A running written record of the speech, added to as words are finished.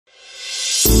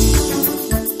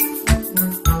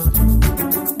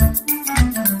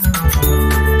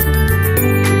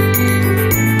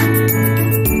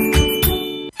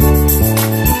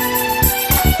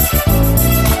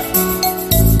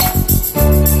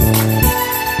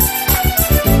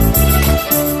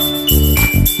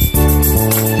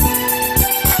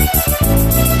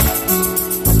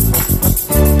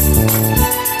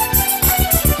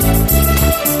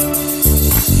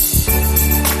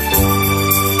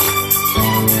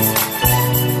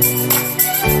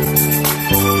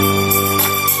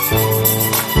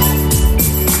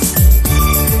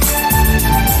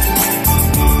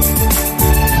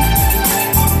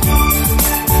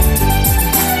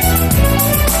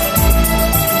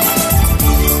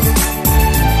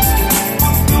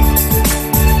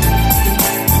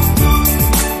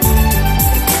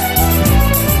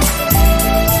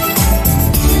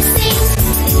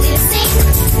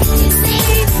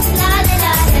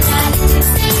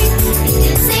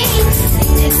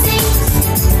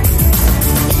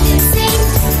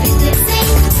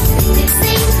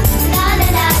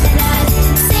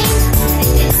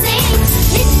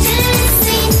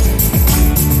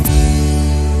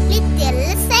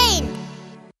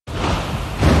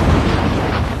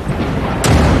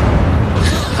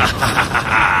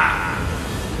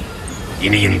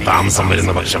ഇനിയും താമസം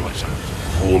വരുന്ന പക്ഷം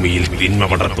ഭൂമിയിൽ തിന്മ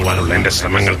പടർത്തുവാനുള്ള എന്റെ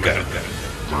ശ്രമങ്ങൾക്ക്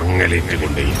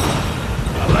മങ്ങലേറ്റുകൊണ്ടേ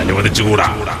അത് അനുവദിച്ചുകൂടാ.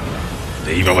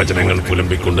 ദൈവവചനങ്ങൾ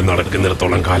പുലമ്പിക്കൊണ്ട്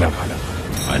നടക്കുന്നിടത്തോളം കാലം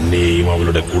അന്നയെയും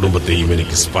അവളുടെ കുടുംബത്തെയും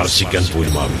എനിക്ക് സ്പർശിക്കാൻ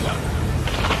പോലുമാവില്ല.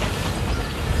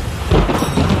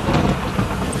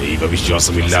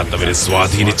 ദൈവവിശ്വാസമില്ലാത്തവരെ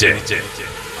സ്വാധീനിച്ച്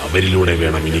അവരിലൂടെ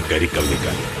വേണം ഇനി കരിക്കൽ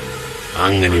നീക്കാൻ.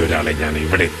 അങ്ങനെ ഒരാളെ ഞാൻ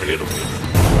ഇവിടെ തേടും.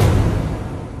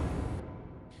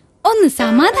 ഒന്ന്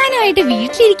സമാധാനമായിട്ട്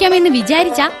വീട്ടിലിരിക്കാമെന്ന്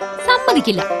വിചാരിച്ചാ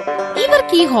സമ്മതിക്കില്ല.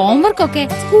 ഇവർക്ക് ഈ ഹോംവർക്കൊക്കെ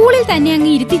സ്കൂളിൽ തന്നെ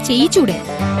അങ്ങ് ഇരുത്തി ചെയ്യിച്ചൂടെ?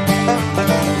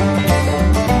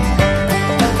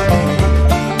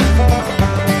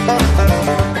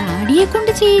 ഡാഡിയെ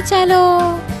കൊണ്ട് ചെയ്യിച്ചാലോ?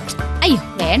 അയ്യോ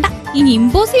വേണ്ട, ഇനി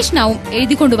ഇമ്പോസിഷൻ ആവും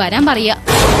എഴുതിക്കൊണ്ട് വരാൻ പറയാ.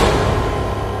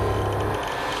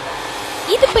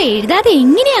 ഇതിപ്പോ എഴുതാതെ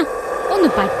എങ്ങനെയാ? ഒന്ന്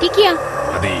പറ്റിക്കുക.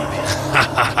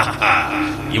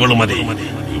 ഇവള് മതി,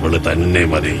 ഇവള് തന്നെ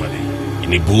മതി.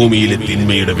 ഇനി ഭൂമിയിലെ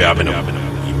തിന്മയുടെ വ്യാപനം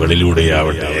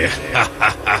ഇവളിലൂടെയാവട്ടെ.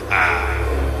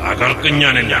 തകർക്കും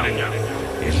ഞാനെല്ലാം,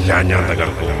 എല്ലാം ഞാൻ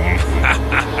തകർക്കും.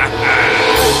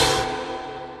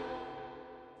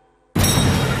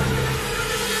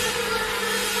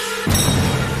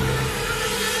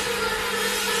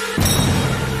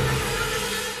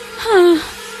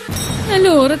 നല്ല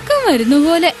ഉറക്കം വരുന്ന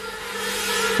പോലെ.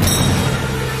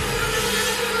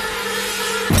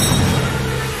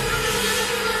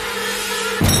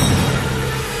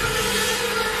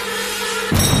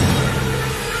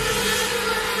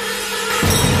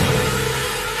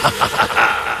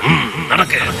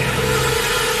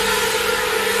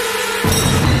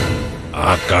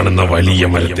 ആ കാണുന്ന വലിയ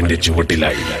മരത്തിന്റെ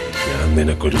ചുവട്ടിലായി ഞാൻ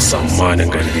നിനക്കൊരു സമ്മാനം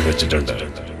കരുതി വെച്ചിട്ടുണ്ട്.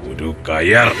 ഒരു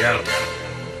കയർ.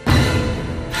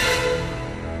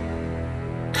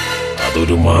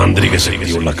 അതൊരു മാന്ത്രിക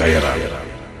ശക്തിയുള്ള കയറാണ്.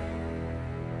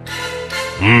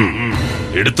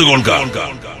 എടുത്തുകൊള്ളുക.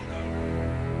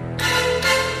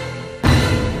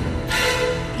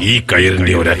 ഈ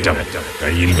കയറിന്റെ ഒരറ്റം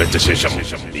കയ്യിൽ വെച്ച ശേഷം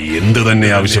നീ എന്ത് തന്നെ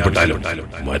ആവശ്യപ്പെട്ടാലും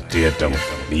മറ്റേ അറ്റം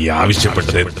നീ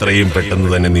ആവശ്യപ്പെട്ടത് എത്രയും പെട്ടെന്ന്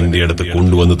തന്നെ നിന്റെ അടുത്ത്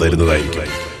കൊണ്ടുവന്ന് തരുന്നതായിരിക്കും.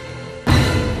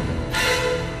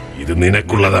 ഇത്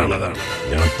നിനക്കുള്ളതാണ്.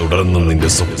 ഞാൻ തുടർന്നും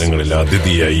നിന്റെ സ്വപ്നങ്ങളിൽ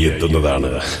അതിഥിയായി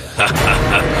എത്തുന്നതാണ്.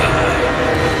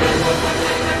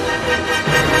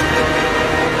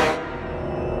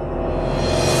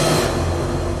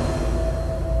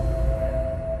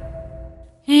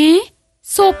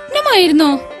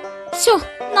 സ്വപ്നമായിരുന്നോ?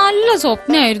 നല്ല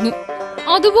സ്വപ്നായിരുന്നു.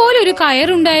 അതുപോലൊരു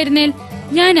കയറുണ്ടായിരുന്നേൽ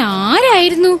ഞാൻ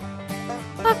ആരായിരുന്നു?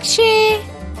 പക്ഷേ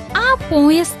ആ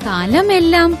പോയ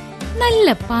സ്ഥലമെല്ലാം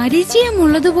നല്ല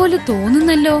പരിചയമുള്ളതുപോലെ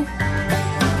തോന്നുന്നല്ലോ.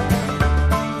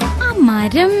 ആ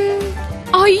മരം,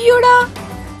 അയ്യോടാ,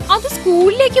 അത്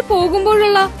സ്കൂളിലേക്ക്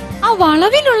പോകുമ്പോഴുള്ള ആ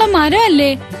വളവിലുള്ള മരം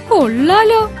അല്ലേ?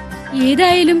 കൊള്ളാലോ.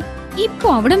 ഏതായാലും ഇപ്പൊ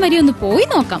അവിടെ വരെ ഒന്ന് പോയി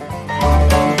നോക്കാം.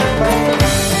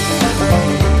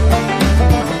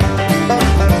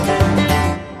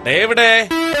 ഡേവിഡ്,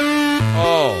 ഓ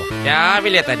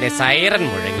രാവിലെ തന്നെ സൈറൻ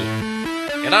മുഴങ്ങി.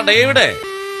 എടാ ഡേവിഡ്,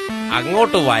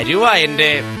 അങ്ങോട്ട് വരുവാ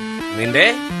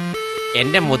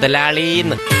എന്റെ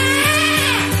മുതലാളിന്ന്.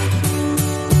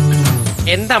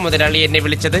 എന്താ മുതലാളി എന്നെ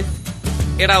വിളിച്ചത്?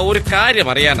 എടാ ഒരു കാര്യം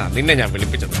അറിയാനാ നിന്നെ ഞാൻ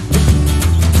വിളിപ്പിച്ചത്.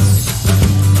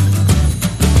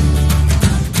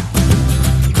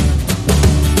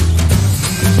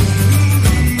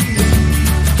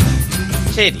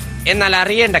 ശരി, എന്നാൽ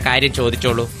അറിയേണ്ട കാര്യം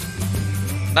ചോദിച്ചോളൂ.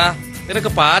 നിനക്ക്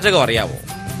പാചകം അറിയാവോ?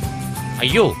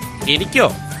 അയ്യോ, എനിക്കോ?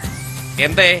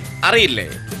 എന്തേ, അറിയില്ലേ?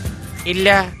 ഇല്ല,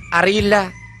 അറിയില്ല.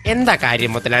 എന്താ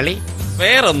കാര്യം മുതലാളി?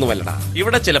 വേറൊന്നുമല്ലടാ,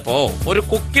 ഇവിടെ ചിലപ്പോ ഒരു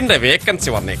കുക്കിന്റെ വേക്കൻസി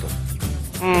വന്നേക്കും.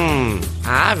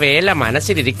 ആ വേല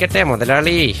മനസ്സിലിരിക്കട്ടെ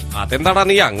മുതലാളി. അതെന്താടാ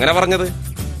നീ അങ്ങനെ പറഞ്ഞത്?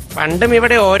 പണ്ടും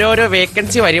ഇവിടെ ഓരോരോ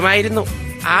വേക്കൻസി വരുമായിരുന്നു.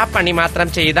 ആ പണി മാത്രം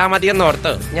ചെയ്താ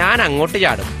മതിയെന്നോർത്ത് ഞാൻ അങ്ങോട്ട്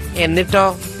ചാടും. എന്നിട്ടോ?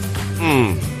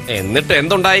 എന്നിട്ട്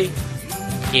എന്തുണ്ടായി?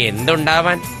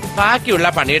 എന്തുണ്ടാവാൻ, ബാക്കിയുള്ള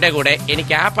പണിയുടെ കൂടെ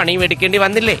എനിക്ക് ആ പണിയും എടുക്കേണ്ടി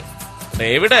വന്നില്ലേ?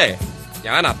 ഡേവിഡേ,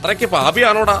 ഞാൻ അത്രയ്ക്ക്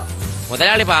പാപിയാണോടാ?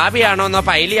 മുതലാളി പാപിയാണോന്നോ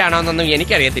പൈലിയാണോന്നൊന്നും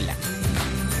എനിക്കറിയത്തില്ല.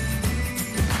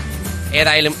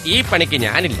 ഏതായാലും ഈ പണിക്ക്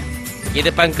ഞാനില്ല.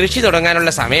 ഇതിപ്പം കൃഷി തുടങ്ങാനുള്ള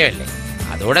സമയമല്ലേ.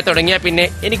 അതോടെ തുടങ്ങിയാ പിന്നെ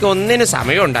എനിക്ക് ഒന്നിനും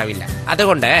സമയം ഉണ്ടാവില്ല.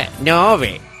 അതുകൊണ്ട്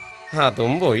നോവേ.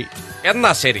 അതും പോയി.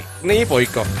 എന്നാ ശരി, നീ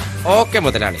പോയിക്കോ. ഓക്കെ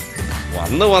മുതലാളി.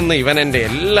 വന്ന് ഇവൻ എന്റെ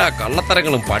എല്ലാ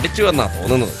കള്ളത്തരങ്ങളും പഠിച്ചു എന്നാ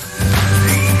തോന്നുന്നത്.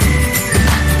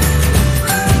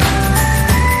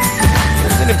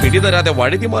 ഒന്നിനും പിടിതരാതെ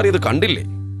വഴുതി മാറിയത് കണ്ടില്ലേ?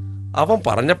 അവൻ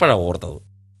പറഞ്ഞപ്പോഴാ ഓർത്തത്,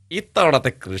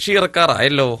 ഇത്തവണത്തെ കൃഷി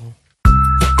ഇറക്കാറായല്ലോ.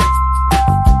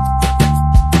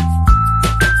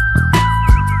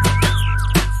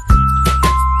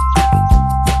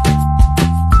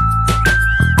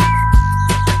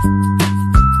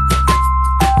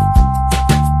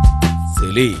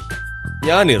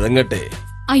 ഞാൻ ഇറങ്ങട്ടെ.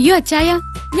 അയ്യോ അച്ചായ,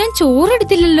 ഞാൻ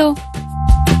ചോറെടുത്തില്ലല്ലോ.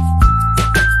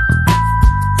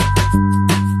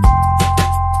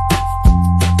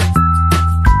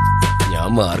 ഞാൻ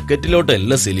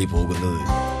മാർക്കറ്റിലോട്ടല്ല സെലി പോകുന്നത്.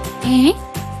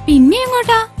 പിന്നെ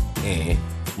എങ്ങോട്ടാ?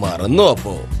 മറന്നോ?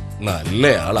 അപ്പോ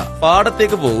നല്ലയാളാ.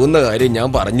 പാടത്തേക്ക് പോകുന്ന കാര്യം ഞാൻ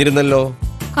പറഞ്ഞിരുന്നല്ലോ.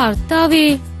 കർത്താവേ,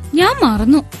 ഞാൻ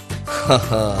മറന്നു.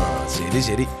 ശരി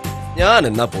ശരി, ഞാൻ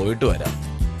എന്നാ പോയിട്ട് വരാം.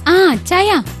 ആ അച്ചായ,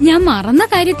 ഞാൻ മറന്ന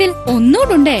കാര്യത്തിൽ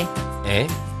ഒന്നുകൂടുണ്ടേ.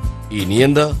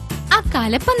 ഇനിയെന്താ? ആ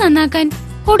കലപ്പ നന്നാക്കാൻ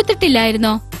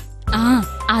കൊടുത്തിട്ടില്ലായിരുന്നോ? ആ,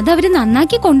 അതവര്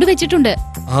നന്നാക്കി കൊണ്ടുവച്ചിട്ടുണ്ട്.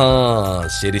 ആ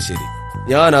ശരി ശരി,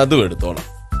 ഞാൻ അതും എടുത്തോളാം.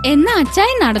 എന്നാ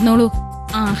അച്ചായ നടന്നോളൂ.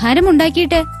 ആഹാരം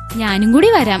ഉണ്ടാക്കിയിട്ട് ഞാനും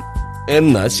കൂടി വരാം.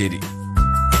 എന്നാ ശരി.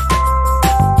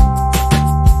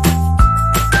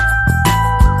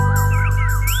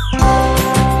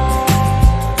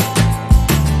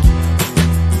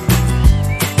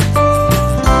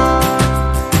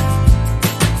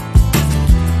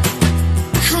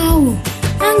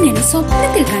 അങ്ങനെ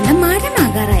സ്വപ്നത്തിൽ കണ്ട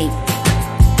മരമാകാറായി.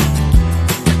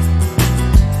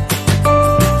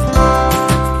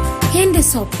 എന്റെ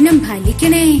സ്വപ്നം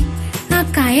ഫലിക്കണേ, ആ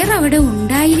കയർ അവിടെ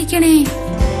ഉണ്ടായിരിക്കണേ.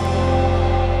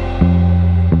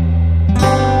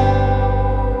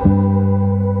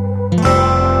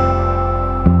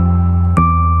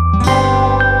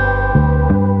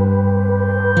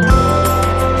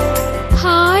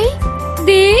 ഹായ്,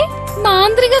 ദേ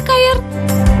മാന്ത്രിക കയർ.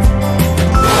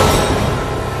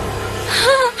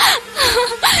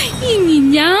 ഇനി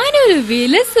ഞാനൊരു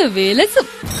വിലസും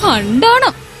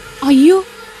കണ്ടോണം. അയ്യോ,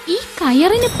 ഈ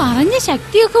കയറിന് പറഞ്ഞ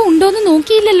ശക്തിയൊക്കെ ഉണ്ടോന്ന്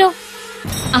നോക്കിയില്ലല്ലോ.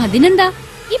 അതിനെന്താ,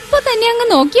 ഇപ്പൊ തന്നെ അങ്ങ്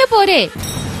നോക്കിയാ പോരെ.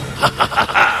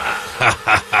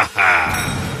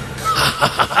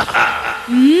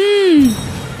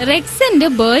 റെക്സന്റെ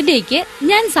ബർത്ത്ഡേക്ക്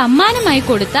ഞാൻ സമ്മാനമായി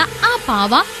കൊടുത്ത ആ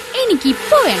പാവ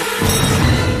എനിക്കിപ്പോ വേണം.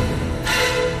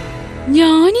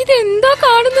 ഞാനിതെന്താ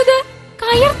കാണുന്നത്?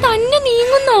 കയർ തന്നെ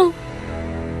നീങ്ങുന്നോ?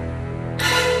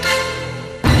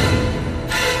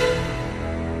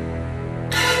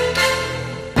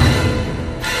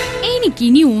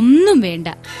 എനിക്കിനി ഒന്നും വേണ്ട,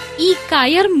 ഈ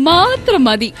കയർ മാത്രം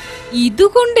മതി.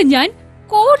 ഇതുകൊണ്ട് ഞാൻ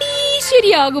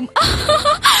കോടീശ്വരിയാകും.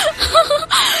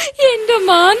 എന്റെ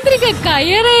മാന്ത്രിക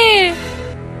കയറേ.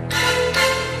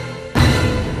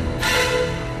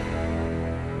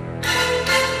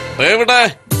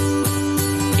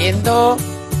 എന്തോ,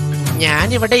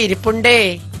 ഞാനിവിടെ ഇരിപ്പുണ്ടേ.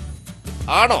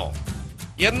 ആണോ?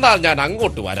 എന്നാൽ ഞാൻ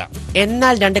അങ്ങോട്ട് വരാം.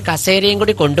 എന്നാൽ 2 കസേരയും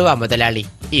കൂടി കൊണ്ടുപോവാ മുതലാളി.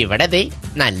 ഇവിടെ ദേ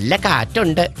നല്ല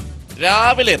കാറ്റുണ്ട്.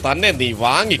 രാവിലെ തന്നെ നീ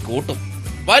വാങ്ങിക്കൂട്ടും.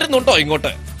 വരുന്നുണ്ടോ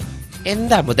ഇങ്ങോട്ട്?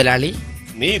 എന്താ മുതലാളി?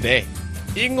 നീ ദേ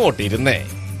ഇങ്ങോട്ടിരുന്നേ.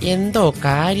 എന്തോ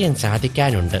കാര്യം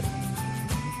സാധിക്കാനുണ്ട്.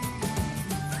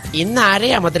 ഇന്ന്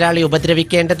ആരെയാ മുതലാളി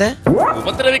ഉപദ്രവിക്കേണ്ടത്?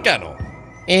 ഉപദ്രവിക്കാനോ?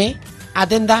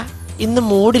 അതെന്താ, ഇന്ന്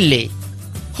മൂടില്ലേ?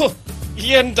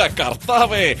 എന്റെ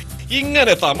കർത്താവേ,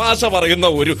 ഇങ്ങനെ തമാശ പറയുന്ന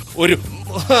ഒരു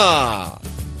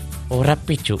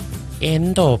ഉറപ്പിച്ചു,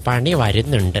 എന്തോ പണി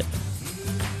വരുന്നുണ്ട്.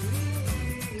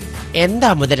 എന്താ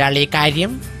മുതലാളി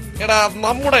കാര്യം? എടാ,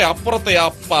 നമ്മുടെ അപ്പുറത്തെ ആ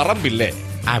പറമ്പില്ലേ,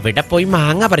 അവിടെ പോയി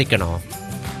മാങ്ങ പറിക്കണോ?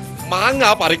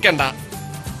 മാങ്ങ പറിക്കണ്ട.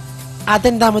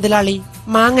 അതെന്താ മുതലാളി,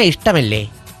 മാങ്ങ ഇഷ്ടമല്ലേ?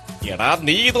 എടാ,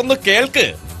 നീ ഇതൊന്ന് കേൾക്ക്.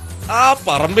 ആ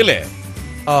പറമ്പിലെ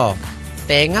ഓ,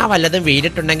 തേങ്ങ വല്ലതും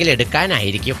വീണിട്ടുണ്ടെങ്കിൽ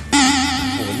എടുക്കാനായിരിക്കും.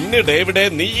 പൊന്ന് ഡേവിഡേ,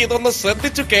 നീ ഇതൊന്ന്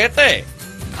ശ്രദ്ധിച്ചു കേട്ടെ.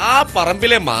 ആ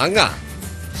പറമ്പിലെ മാങ്ങ.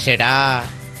 ഷെടാ,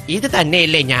 ഇത്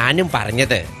തന്നെയല്ലേ ഞാനും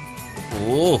പറഞ്ഞത്.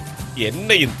 ഓ,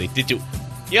 എന്നെയും തെറ്റിച്ചു.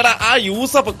 എടാ, ആ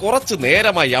യൂസഫ് കുറച്ചു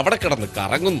നേരമായി അവിടെ കിടന്ന്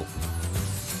കറങ്ങുന്നു.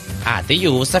 അത്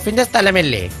യൂസഫിന്റെ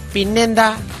സ്ഥലമല്ലേ, പിന്നെന്താ?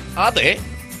 അതെ,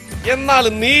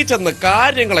 എന്നാലും നീ ചെന്ന്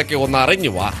കാര്യങ്ങളൊക്കെ ഒന്ന്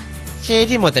അറിഞ്ഞു വാ.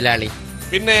 ശരി മുതലാളി.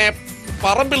 പിന്നെ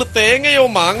പറമ്പിൽ തേങ്ങയോ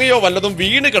മാങ്ങയോ വല്ലതും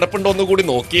വീണ് കിടപ്പുണ്ടോന്ന് കൂടി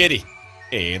നോക്കിയേരി.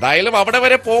 ഏതായാലും അവിടെ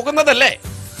വരെ പോകുന്നതല്ലേ.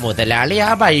 മുതലാളി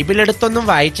ആ ബൈബിൾ എടുത്തൊന്നും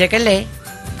വായിച്ചേക്കല്ലേ,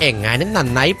 എങ്ങാനും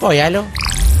നന്നായി പോയാലോ.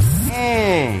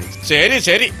 ശരി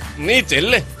ശരി, നീ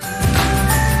ചെല്ല്.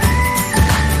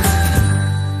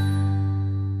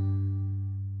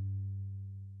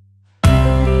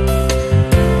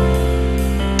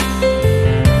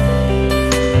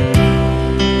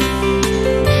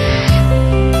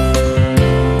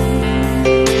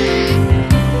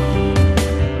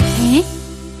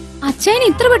 അച്ഛൻ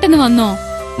ഇത്ര പെട്ടെന്ന് വന്നോ?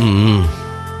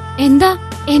 എന്താ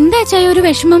അച്ഛായ ഒരു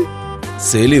വിഷമം?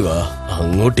 സെലിവാ,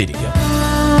 അങ്ങോട്ടിരിക്കാം.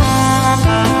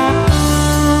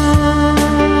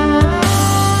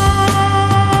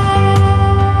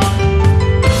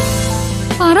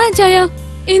 പറ അച്ഛായ,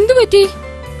 എന്തു പറ്റി?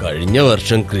 കഴിഞ്ഞ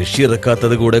വർഷം കൃഷി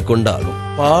ഇറക്കാത്തത് കൂടെ കൊണ്ടാകും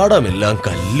പാടമെല്ലാം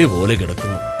കല്ല് പോലെ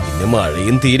കിടക്കുന്നു. പിന്നെ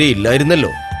മഴയും തീരെ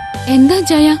ഇല്ലായിരുന്നല്ലോ. എന്താ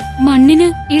അച്ഛായ, മണ്ണിന്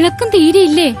ഇളക്കം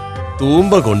തീരെയില്ലേ?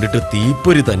 തൂമ്പ കൊണ്ടിട്ട്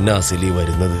തീപ്പൊരി തന്നെ അസലി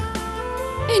വരുന്നത്.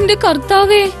 എന്റെ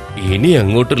കർത്താവേ, ഇനി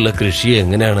അങ്ങോട്ടുള്ള കൃഷി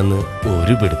എങ്ങനെയാണെന്ന്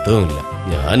ഒരു പിടുത്തവുമില്ല.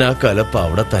 ഞാൻ ആ കലപ്പ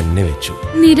അവിടെ തന്നെ വെച്ചു.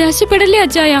 നിരാശപ്പെടല്ലേ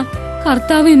അച്ചായ,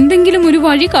 കർത്താവ് എന്തെങ്കിലും ഒരു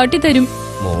വഴി കാട്ടിത്തരും.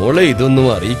 മോളെ ഇതൊന്നും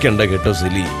അറിയിക്കണ്ട കേട്ടോ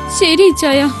സിലി. ശരി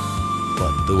ഇച്ചായ.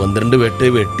 10-12 വെട്ട്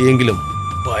വെട്ടിയെങ്കിലും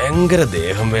ഭയങ്കര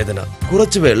ദേഹം വേദന.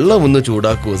 കുറച്ച് വെള്ളം ഒന്ന്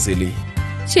ചൂടാക്കുവോ സിലി?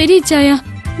 ശരി ഇച്ചായ,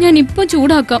 ഞാൻ ഇപ്പൊ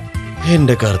ചൂടാക്കാം.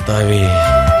 എന്റെ കർത്താവേ.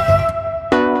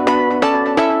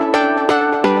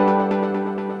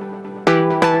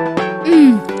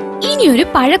 ഇനി ഒരു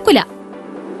പഴക്കുല.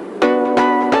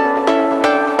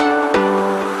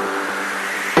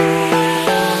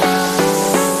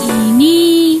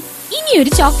 ഇനി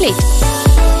ഒരു ചോക്ലേറ്റ്.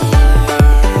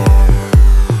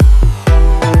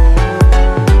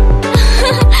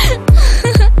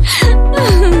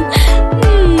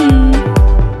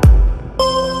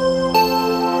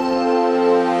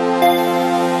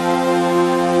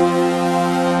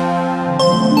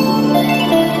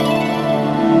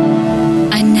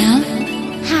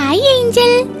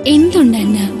 എന്തുണ്ട്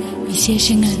അന്ന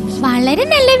വിശേഷങ്ങൾ? വളരെ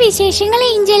നല്ല വിശേഷങ്ങൾ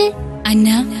ഏഞ്ചൽ. അന്ന,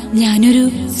 ഞാനൊരു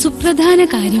സുപ്രധാന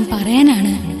കാര്യം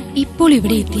പറയാനാണ് ഇപ്പോൾ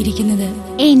ഇവിടെ എത്തിയിരിക്കുന്നത്.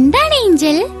 എന്താണ്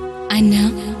ഏഞ്ചൽ? അന്ന,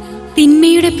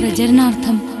 തിന്മയുടെ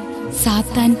പ്രചരണാർത്ഥം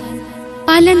സാത്താൻ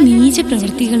പല നീച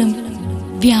പ്രവൃത്തികളും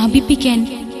വ്യാപിപ്പിക്കാൻ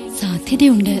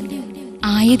സാധ്യതയുണ്ട്.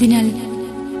 ആയതിനാൽ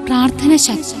പ്രാർത്ഥന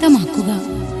ശക്തമാക്കുക.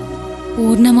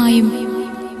 പൂർണമായും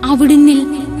അവിടുന്നിൽ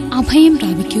അഭയം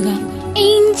പ്രാപിക്കുക.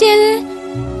 ഏഞ്ചൽ,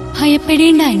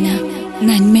 ഭയപ്പെടേണ്ട അന്ന.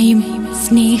 നന്മയും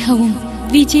സ്നേഹവും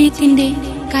വിജയത്തിന്റെ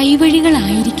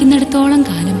കൈവഴികളായിരിക്കുന്നിടത്തോളം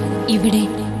കാലം ഇവിടെ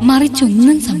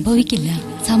മറിച്ചൊന്നും സംഭവിക്കില്ല.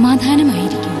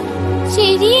 സമാധാനമായിരിക്കും.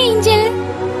 ശരി ഏഞ്ചൽ.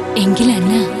 എങ്കിൽ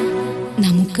അന്ന,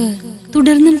 നമുക്ക്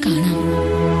തുടർന്നും കാണാം.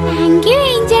 Thank you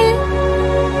Angel.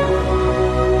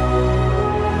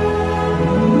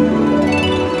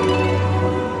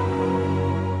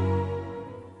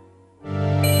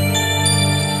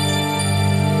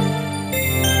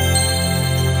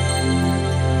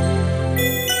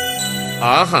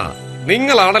 ആഹാ,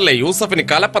 നിങ്ങളാണല്ലേ യൂസഫിന്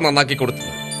കലപ്പ നന്നാക്കി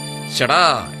കൊടുത്തത്. ഷടാ,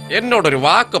 എന്നോടൊരു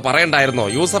വാക്ക് പറയണ്ടായിരുന്നോ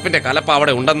യൂസഫിന്റെ കലപ്പ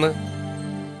അവിടെ ഉണ്ടെന്ന്?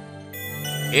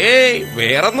 ഏയ്,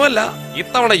 വേറൊന്നുമല്ല.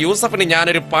 ഇത്തവണ യൂസഫിന്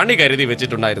ഞാനൊരു പണി കരുതി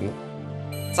വെച്ചിട്ടുണ്ടായിരുന്നു.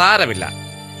 സാരമില്ല,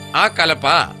 ആ കലപ്പ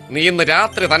നീ ഇന്ന്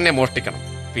രാത്രി തന്നെ മോഷ്ടിക്കണം.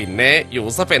 പിന്നെ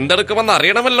യൂസഫ് എന്തെടുക്കുമെന്ന്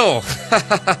അറിയണമല്ലോ.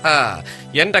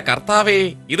 എന്റെ കർത്താവേ,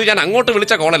 ഇത് ഞാൻ അങ്ങോട്ട്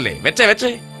വിളിച്ച കോളല്ലേ?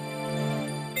 വെച്ചേ.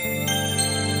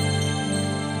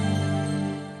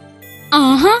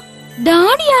 ആഹാ,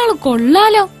 ഡാഡിയാള്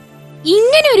കൊള്ളാലോ.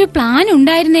 ഇങ്ങനെ ഒരു പ്ലാൻ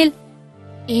ഉണ്ടായിരുന്നേൽ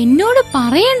എന്നോട്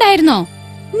പറയണ്ടായിരുന്നോ?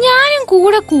 ഞാനും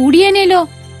കൂടെ കൂടിയനേലോ.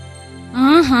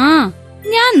 ആഹാ,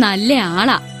 ഞാൻ നല്ല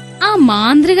ആളാ. ആ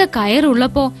മാന്ത്രിക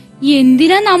കയറുള്ളപ്പോ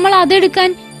എന്തിനാ നമ്മൾ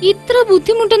അതെടുക്കാൻ ഇത്ര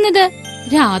ബുദ്ധിമുട്ടുന്നത്?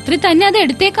 രാത്രി തന്നെ അത്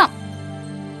എടുത്തേക്കാം.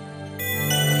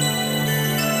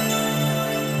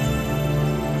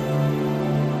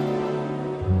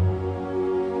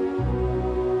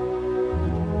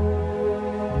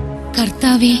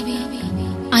 കർത്താവേ,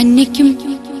 അന്നയ്ക്കും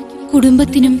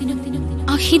കുടുംബത്തിനും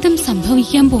അഹിതം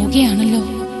സംഭവിക്കാൻ പോകുകയാണല്ലോ.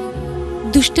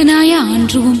 ദുഷ്ടനായ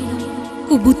ആൻഡ്രുവും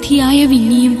കുബുദ്ധിയായ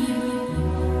വിന്നിയും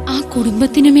ആ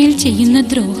കുടുംബത്തിനുമേൽ ചെയ്യുന്ന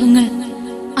ദ്രോഹങ്ങൾ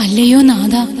അല്ലയോ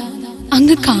നാഥ,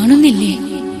 അങ്ങ് കാണുന്നില്ലേ?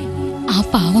 ആ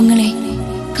പാവങ്ങളെ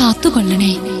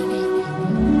കാത്തുകൊള്ളണേ.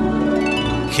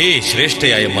 ഹേ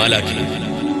ശ്രേഷ്ഠയായ മാലാഖി,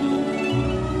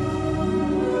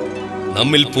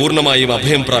 നമ്മിൽ പൂർണ്ണമായും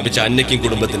അഭയം പ്രാപിച്ച അന്നയ്ക്കും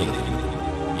കുടുംബത്തിനും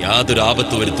യാതൊരു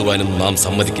ആപത്ത് വരുത്തുവാനും നാം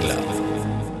സമ്മതിക്കില്ല.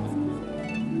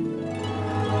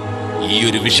 ഈ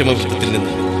ഒരു വിഷമവൃത്തത്തിൽ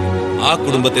നിന്ന് ആ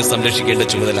കുടുംബത്തെ സംരക്ഷിക്കേണ്ട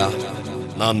ചുമതല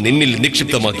നാം നിന്നിൽ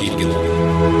നിക്ഷിപ്തമാക്കിയിരിക്കുന്നു.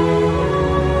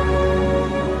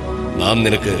 നാം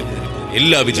നിനക്ക്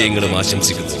എല്ലാ വിജയങ്ങളും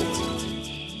ആശംസിക്കുന്നു.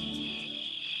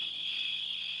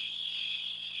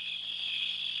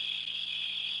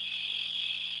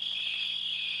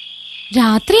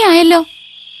 രാത്രിയായല്ലോ,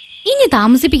 ഇനി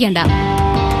താമസിപ്പിക്കണ്ട.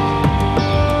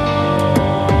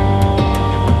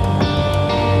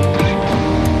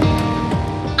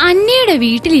 അന്നയുടെ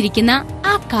വീട്ടിലിരിക്കുന്ന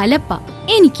ആ കലപ്പ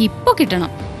എനിക്കിപ്പോ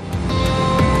കിട്ടണം.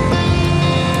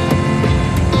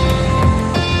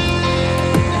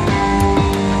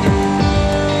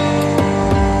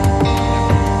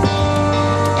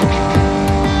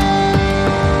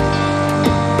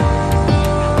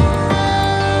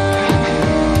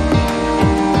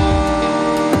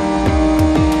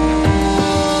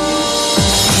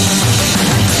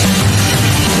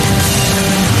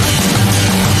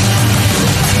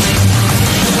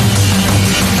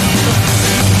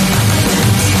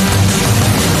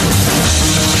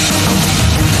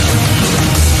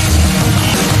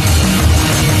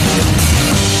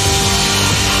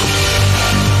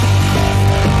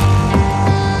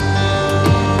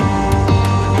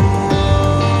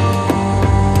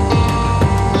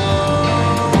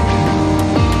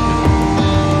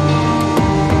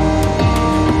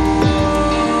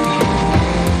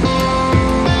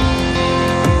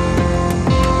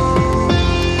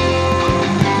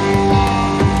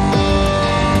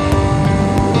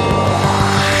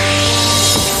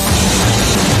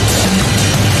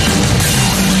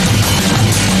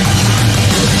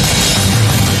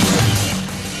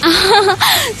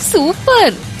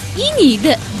 ഇനി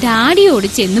ഇത് ഡാഡിയോട്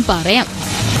ചെന്ന് പറയാം.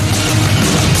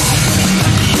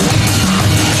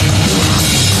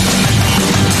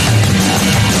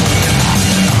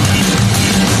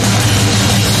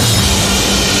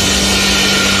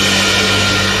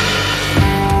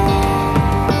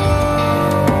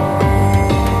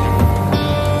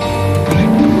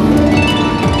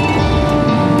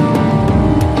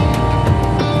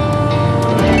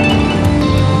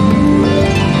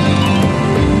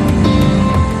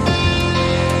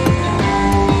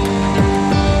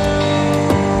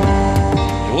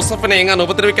 യൂസഫിനെ എങ്ങാൻ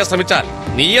ഉപദ്രവിക്കാൻ ശ്രമിച്ചാൽ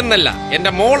നീ എന്നല്ല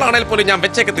എന്റെ മോളാണേൽ പോലും ഞാൻ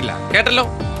വെച്ചേക്കത്തില്ല, കേട്ടല്ലോ?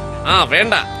 ആ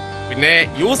വേണ്ട, പിന്നെ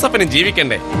യൂസഫിന്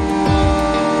ജീവിക്കണ്ടേ?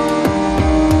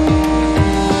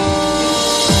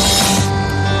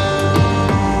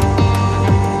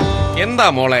 എന്താ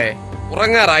മോളെ,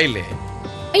 ഉറങ്ങാറായില്ലേ?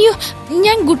 അയ്യോ,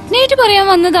 ഞാൻ ഗുഡ് നൈറ്റ് പറയാൻ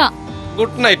വന്നതാ.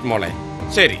 ഗുഡ് നൈറ്റ് മോളെ.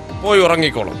 ശരി, പോയി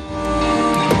ഉറങ്ങിക്കോളും.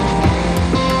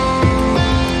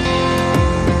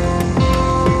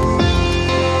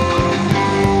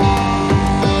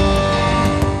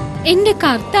 എന്റെ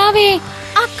കർത്താവേ,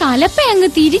 ആ കലപ്പ അങ്ങ്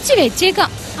തിരിച്ചു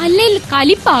വെച്ചേക്കാം, അല്ലെങ്കിൽ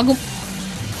കലിപ്പാകും.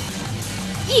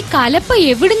 ഈ കലപ്പ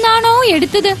എവിടുന്നാണോ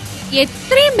എടുത്തത്,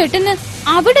 എത്രയും പെട്ടെന്ന്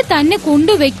അവിടെ തന്നെ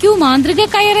കൊണ്ടുവെക്കൂ മാന്ത്രിക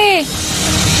കയറേ.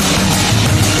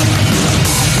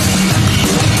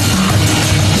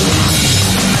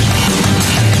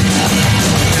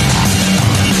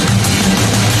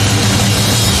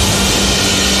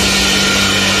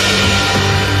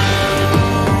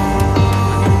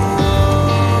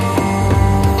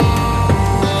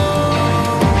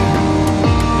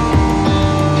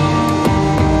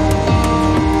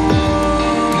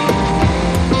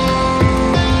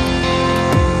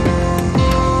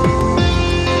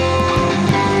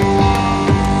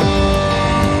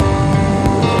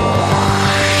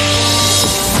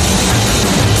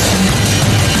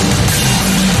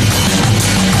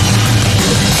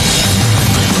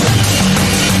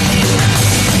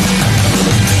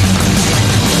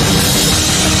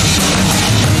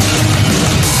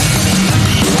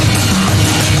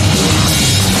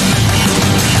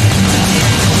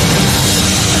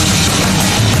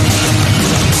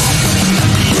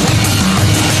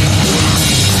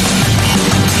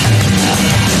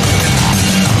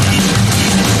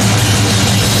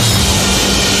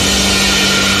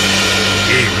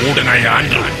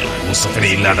 യൂസഫിനെ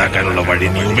ഇല്ലാതാക്കാനുള്ള വഴി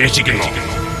നീ ഉപേക്ഷിക്കുന്നു.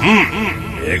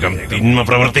 വേഗം തിന്മ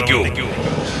പ്രവർത്തിക്കൂ.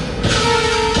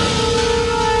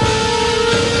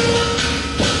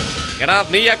 എടാ,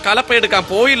 നീ ആ കലപ്പ എടുക്കാൻ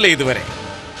പോയില്ലേ ഇതുവരെ?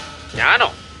 ഞാനോ?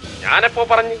 ഞാനെപ്പോ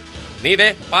പറഞ്ഞു? നീ ദേ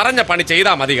പറഞ്ഞ പണി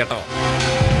ചെയ്താ മതി കേട്ടോ.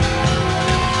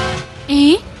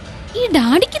 ഈ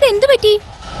ഡാഡിക്കിത് എന്തു പറ്റി?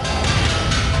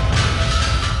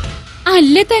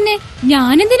 അല്ലേ തന്നെ,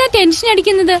 ഞാനെന്തിനാ ടെൻഷൻ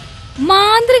അടിക്കുന്നത്?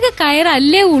 മാന്ത്രിക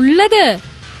കയറല്ലേ ഉള്ളത്.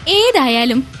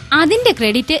 ഏതായാലും അതിന്റെ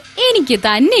ക്രെഡിറ്റ് എനിക്ക്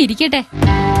തന്നെ ഇരിക്കട്ടെ.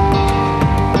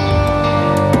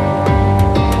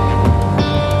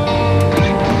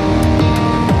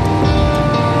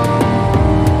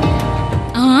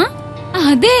 ആ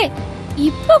അതെ,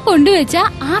 ഇപ്പൊ കൊണ്ടുവച്ച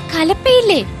ആ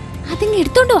കലപ്പയില്ലേ, അതിങ്ങ്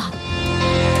എടുത്തോണ്ട് വാ.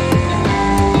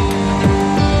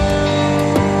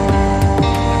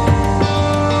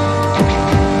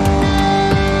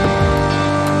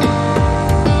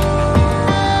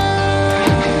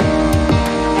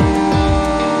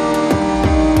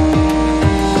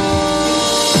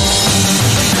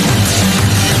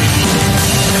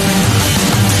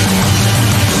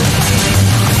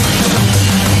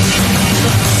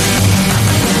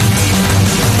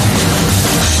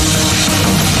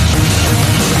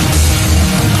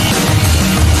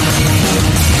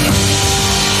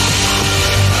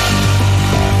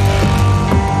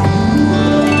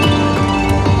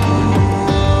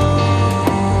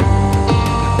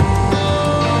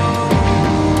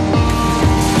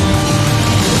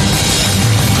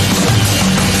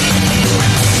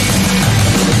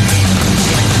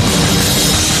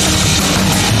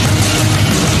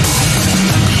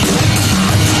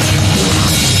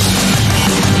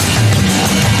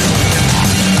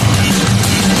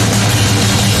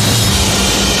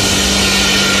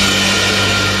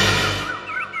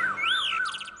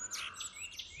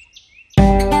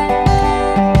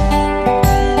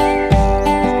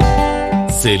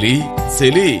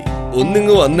 സെലി,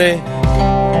 ഒന്നിങ്ങ് വന്നേ.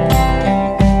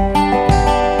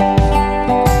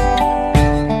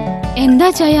 എന്താ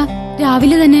ചായ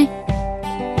രാവിലെ തന്നെ?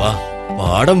 വാ,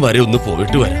 പാടം വരെ ഒന്ന്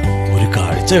പോയിട്ട് വരാം, ഒരു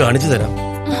കാഴ്ച കാണിച്ചു തരാം.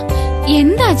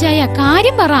 എന്താ ചായ,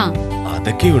 കാര്യം പറ.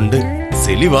 അതൊക്കെയുണ്ട്,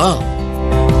 സെലി വാ.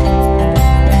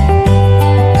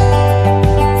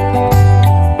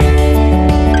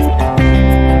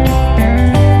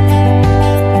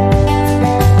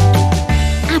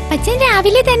 അപ്പച്ചൻ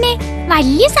രാവിലെ തന്നെ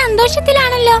വലിയ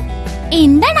സന്തോഷത്തിലാണല്ലോ.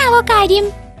 എന്താണാവോ കാര്യം?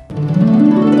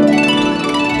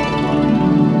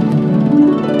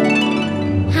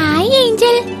 Hi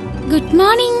Angel, good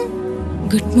morning.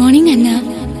 Good morning അന്ന.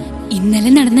 ഇന്നലെ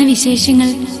നടന്ന വിശേഷങ്ങൾ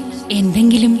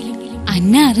എന്തെങ്കിലും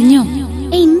അന്ന അറിഞ്ഞോ?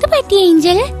 എന്തു പറ്റി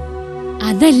ഏഞ്ചൽ?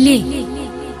 അതല്ലേ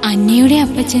അന്നയുടെ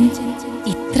അപ്പച്ചൻ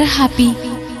ഇത്ര ഹാപ്പി.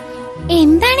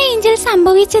 എന്താണ് ഏഞ്ചൽ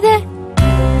സംഭവിച്ചത്?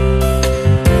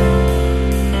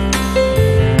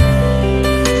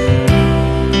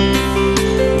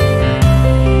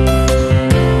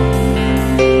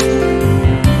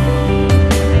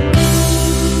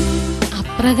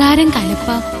 അപ്രകാരം കലപ്പ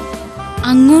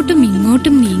അങ്ങോട്ടും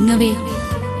ഇങ്ങോട്ടും നീങ്ങവേ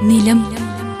നിലം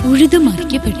ഉഴുതു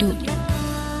മറിക്കപ്പെട്ടു.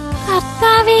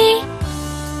 കർത്താവേ!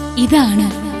 ഇതാണ്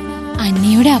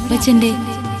അന്നയുടെ അപ്പച്ചന്റെ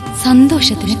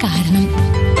സന്തോഷത്തിന് കാരണം.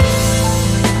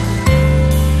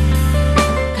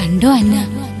 കണ്ടോ അന്ന,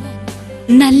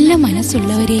 നല്ല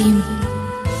മനസ്സുള്ളവരെയും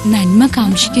നന്മ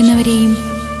കാംക്ഷിക്കുന്നവരെയും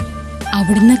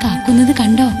അവിടുന്ന് കാക്കുന്നത്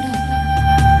കണ്ടോ?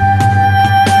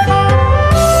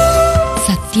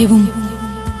 സത്യവും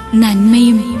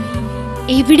നന്മയും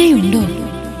എവിടെയുണ്ടോ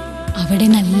അവിടെ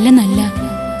നല്ല നല്ല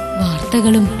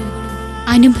വാർത്തകളും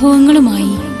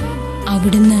അനുഭവങ്ങളുമായി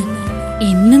അവിടുന്ന്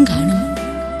എന്നും കാണും.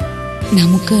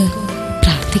 നമുക്ക്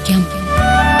പ്രാർത്ഥിക്കാം.